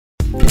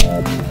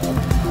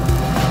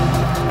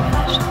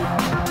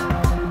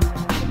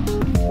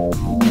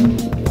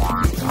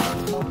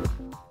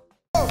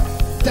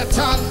The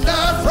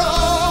thunder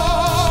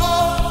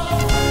roar,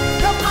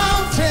 the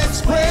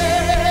mountains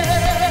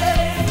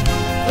quake,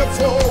 the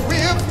four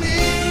will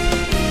flee.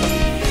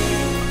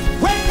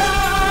 When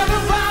God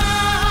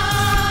arrives,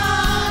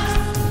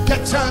 the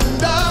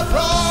thunder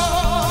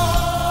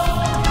roar,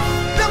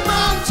 the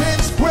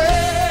mountains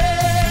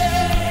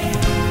quake,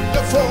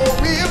 the four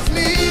will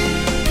flee.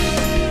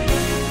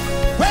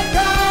 When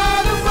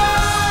God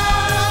arrives,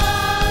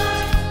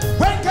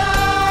 when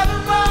God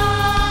arrives,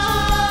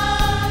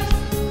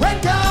 when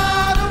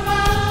God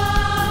arrives,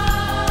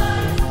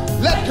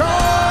 let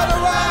God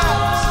arise.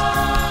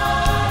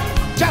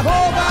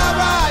 Jehovah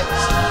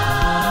arise.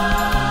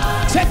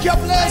 Take your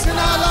place in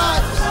our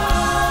lives.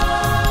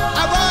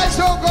 Arise,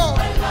 O God.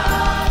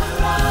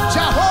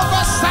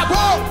 Jehovah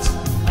Sabaoth,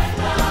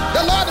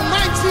 the Lord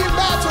mighty in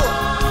battle.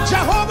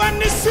 Jehovah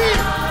Nissi,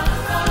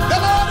 the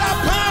Lord our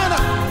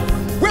banner.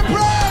 We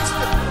praise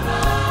you.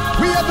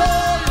 We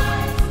adore you.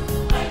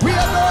 We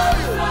adore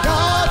you.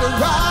 God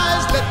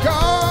arise. Let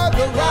God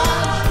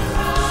arise.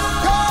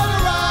 God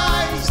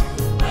arise.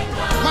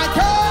 My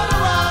God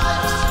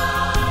arise.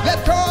 Let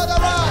God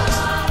arise.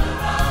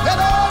 Let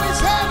all his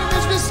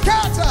enemies be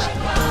scattered.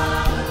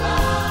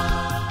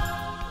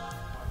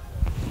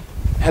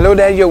 Hello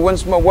there, you're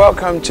once more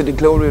welcome to the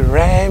Glory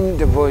Ram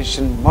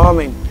Devotion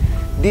Moment.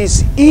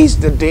 This is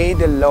the day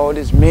the Lord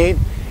has made,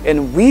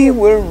 and we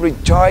will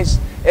rejoice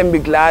and be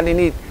glad in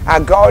it. Our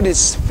God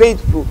is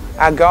faithful,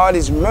 our God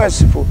is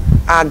merciful,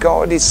 our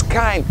God is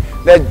kind.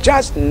 There's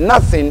just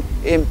nothing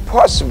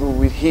impossible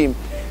with him.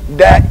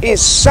 There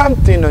is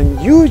something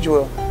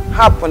unusual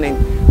happening.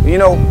 You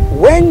know,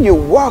 when you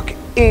walk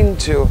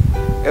into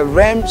a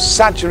realm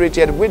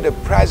saturated with the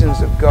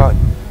presence of God,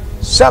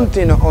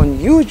 something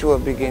unusual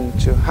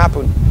begins to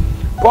happen.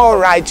 Paul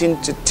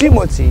writing to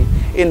Timothy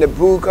in the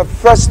book of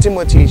 1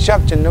 Timothy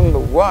chapter number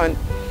 1,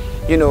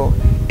 you know,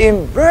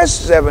 in verse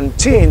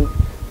 17,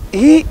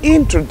 he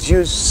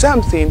introduced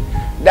something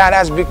that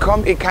has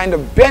become a kind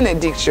of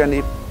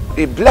benediction,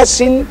 a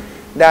blessing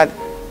that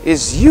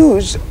is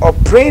used or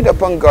prayed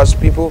upon God's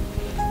people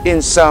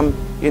in some,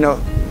 you know,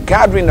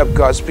 gathering of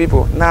God's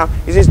people. Now,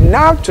 it is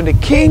now to the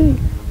King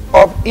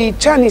of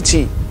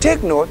eternity.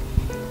 Take note,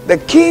 the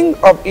King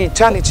of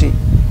eternity,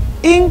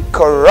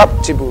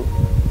 incorruptible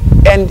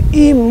and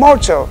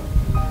immortal,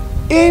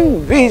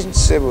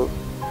 invincible,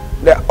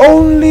 the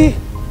only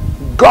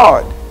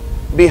God,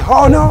 be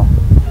honor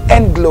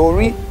and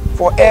glory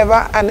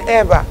forever and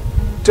ever,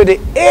 to the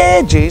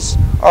ages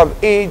of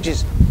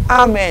ages.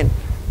 Amen.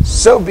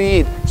 So be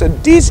it. So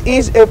this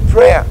is a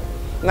prayer.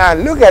 Now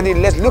look at it.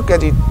 Let's look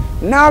at it.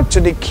 Now to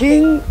the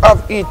King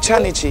of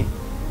eternity.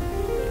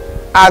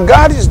 Our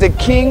God is the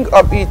King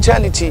of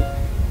eternity.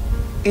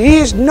 He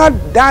is not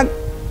that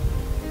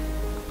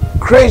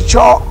creature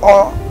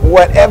or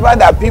whatever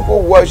that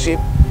people worship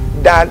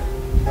that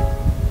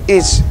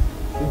is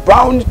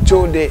bound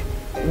to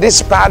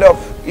this part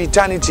of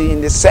eternity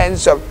in the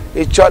sense of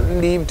a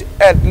short-lived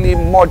earthly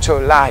mortal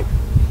life.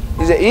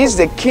 He is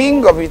the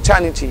King of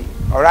eternity.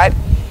 All right,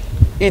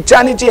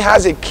 eternity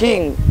has a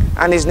king,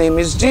 and his name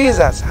is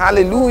Jesus.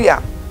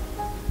 Hallelujah.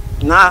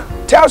 Now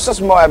tells us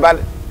more about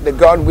the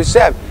God we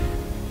serve.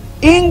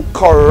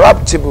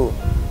 Incorruptible.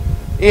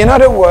 In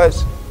other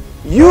words,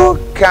 you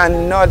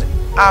cannot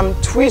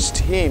twist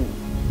him.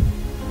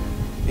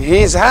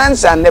 His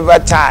hands are never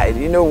tied.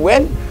 You know,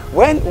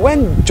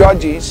 when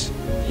judges,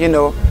 you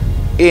know,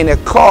 in a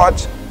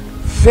court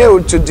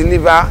fail to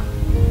deliver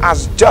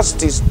as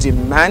justice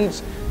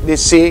demands, they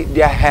say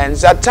their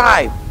hands are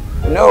tied.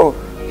 No,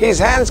 his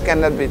hands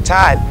cannot be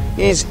tied.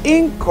 He is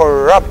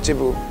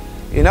incorruptible.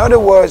 In other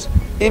words,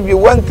 if you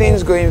want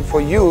things going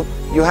for you,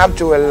 you have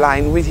to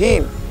align with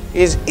him.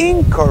 He is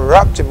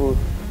incorruptible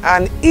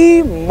and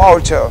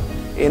immortal.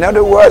 In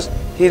other words,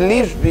 he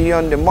lives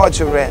beyond the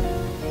mortal realm.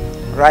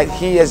 Right?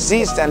 He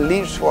exists and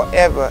lives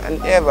forever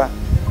and ever.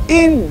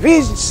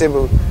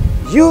 Invincible.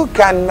 You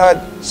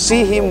cannot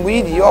see him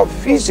with your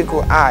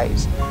physical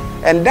eyes.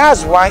 And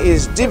that's why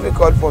it's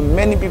difficult for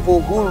many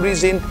people who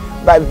reason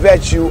by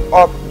virtue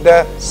of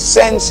the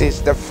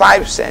senses, the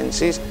five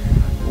senses,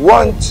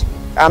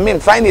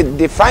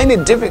 they find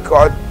it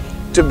difficult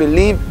to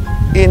believe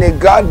in a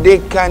God they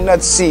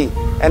cannot see.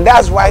 And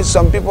that's why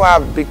some people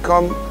have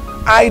become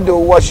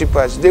idol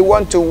worshippers. They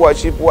want to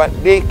worship what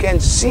they can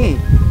see.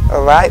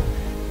 All right?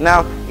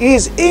 Now, he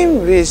is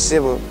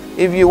invisible.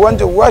 If you want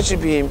to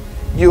worship him,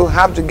 you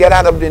have to get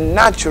out of the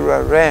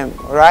natural realm.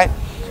 All right?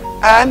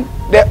 And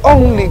the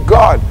only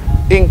God.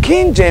 In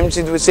King James,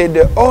 it would say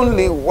the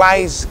only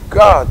wise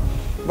God.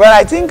 But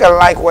I think I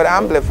like what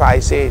Amplify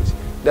says,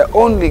 the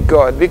only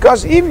God.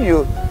 Because if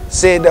you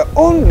say the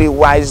only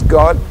wise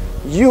God,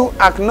 you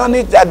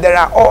acknowledge that there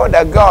are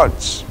other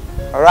gods.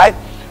 All right?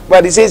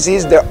 But it says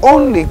he's the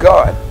only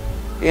God.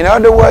 In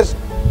other words,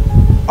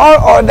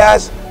 all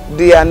others,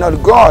 they are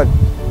not God.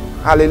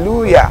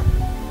 Hallelujah.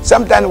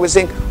 Sometimes we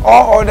think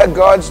all other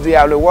gods, they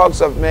are the works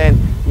of men.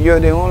 You're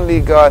the only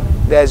God.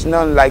 There's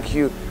none like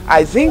you.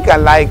 I think I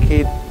like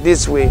it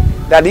this way,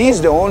 that he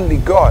is the only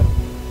God.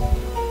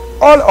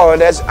 All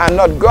others are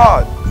not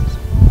God.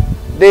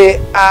 They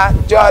are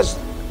just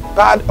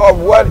part of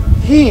what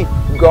he,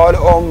 God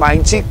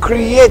Almighty,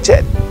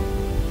 created.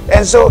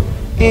 And so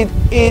it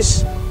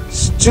is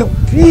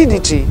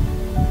stupidity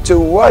to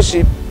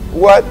worship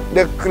what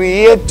the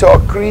Creator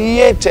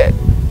created.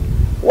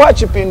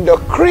 Worshiping the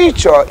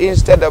creature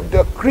instead of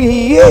the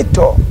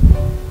Creator.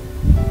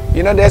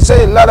 You know, there's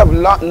a lot of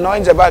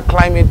noise about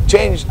climate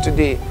change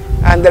today.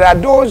 And there are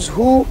those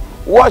who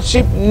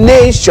worship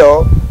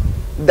nature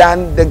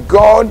than the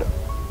God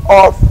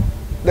of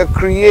the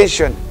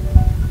creation.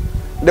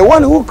 The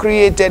one who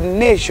created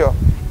nature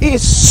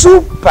is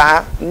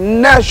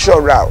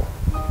supernatural.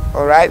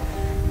 All right?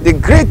 The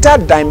greater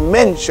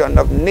dimension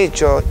of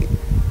nature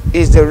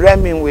is the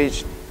realm in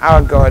which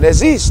our God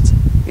exists.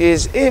 He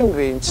is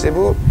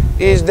invincible.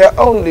 He is the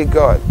only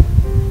God.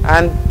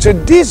 And to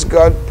this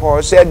God,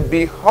 Paul said,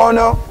 be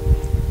honor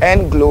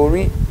and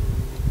glory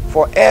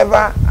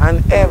forever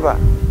and ever,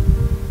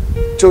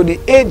 to the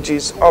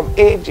ages of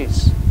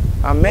ages.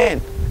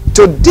 Amen.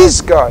 To this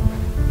God,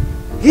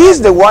 he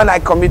is the one I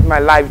commit my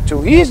life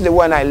to. He is the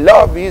one I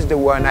love. He is the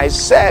one I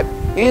serve.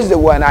 He is the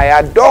one I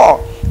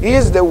adore. He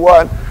is the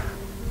one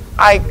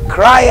I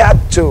cry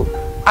out to.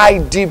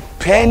 I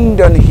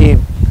depend on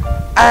him.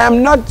 I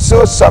am not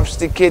so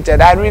sophisticated.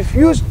 I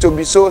refuse to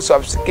be so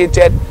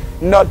sophisticated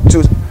not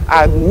to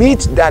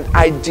admit that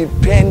I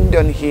depend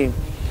on him.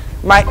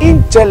 My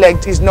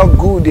intellect is not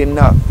good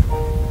enough.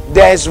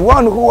 There is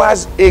one who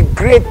has a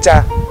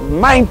greater,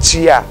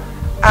 mightier,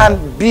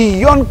 and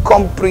beyond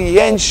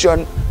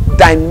comprehension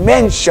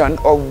dimension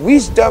of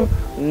wisdom,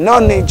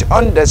 knowledge,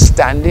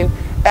 understanding,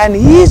 and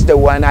he is the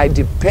one I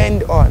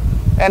depend on.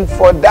 And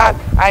for that,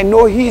 I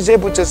know he is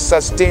able to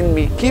sustain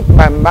me, keep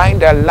my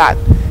mind alert,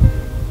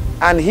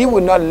 and he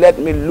will not let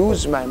me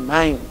lose my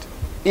mind.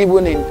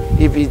 Even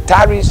if he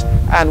tarries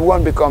and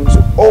one becomes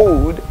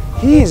old,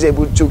 he is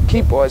able to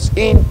keep us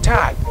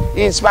intact.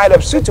 In spite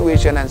of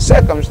situation and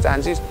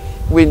circumstances,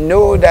 we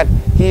know that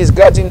he's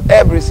gotten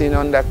everything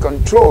under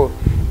control.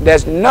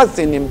 There's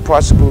nothing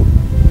impossible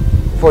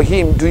for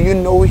him. Do you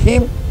know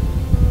him?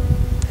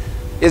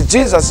 Is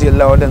Jesus your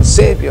Lord and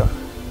Savior?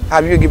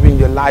 Have you given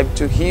your life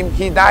to him?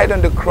 He died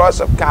on the cross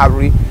of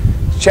Calvary,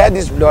 shed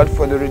his blood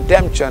for the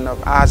redemption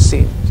of our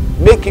sins.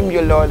 Make him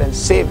your Lord and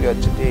Savior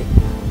today.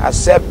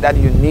 Accept that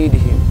you need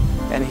him,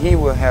 and he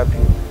will help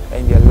you,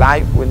 and your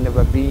life will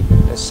never be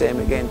the same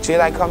again.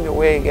 Till I come your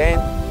way again,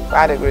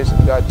 by the grace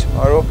of God,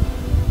 tomorrow,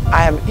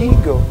 I am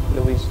Igho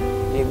Louis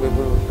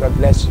Yegbeburu. God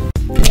bless you.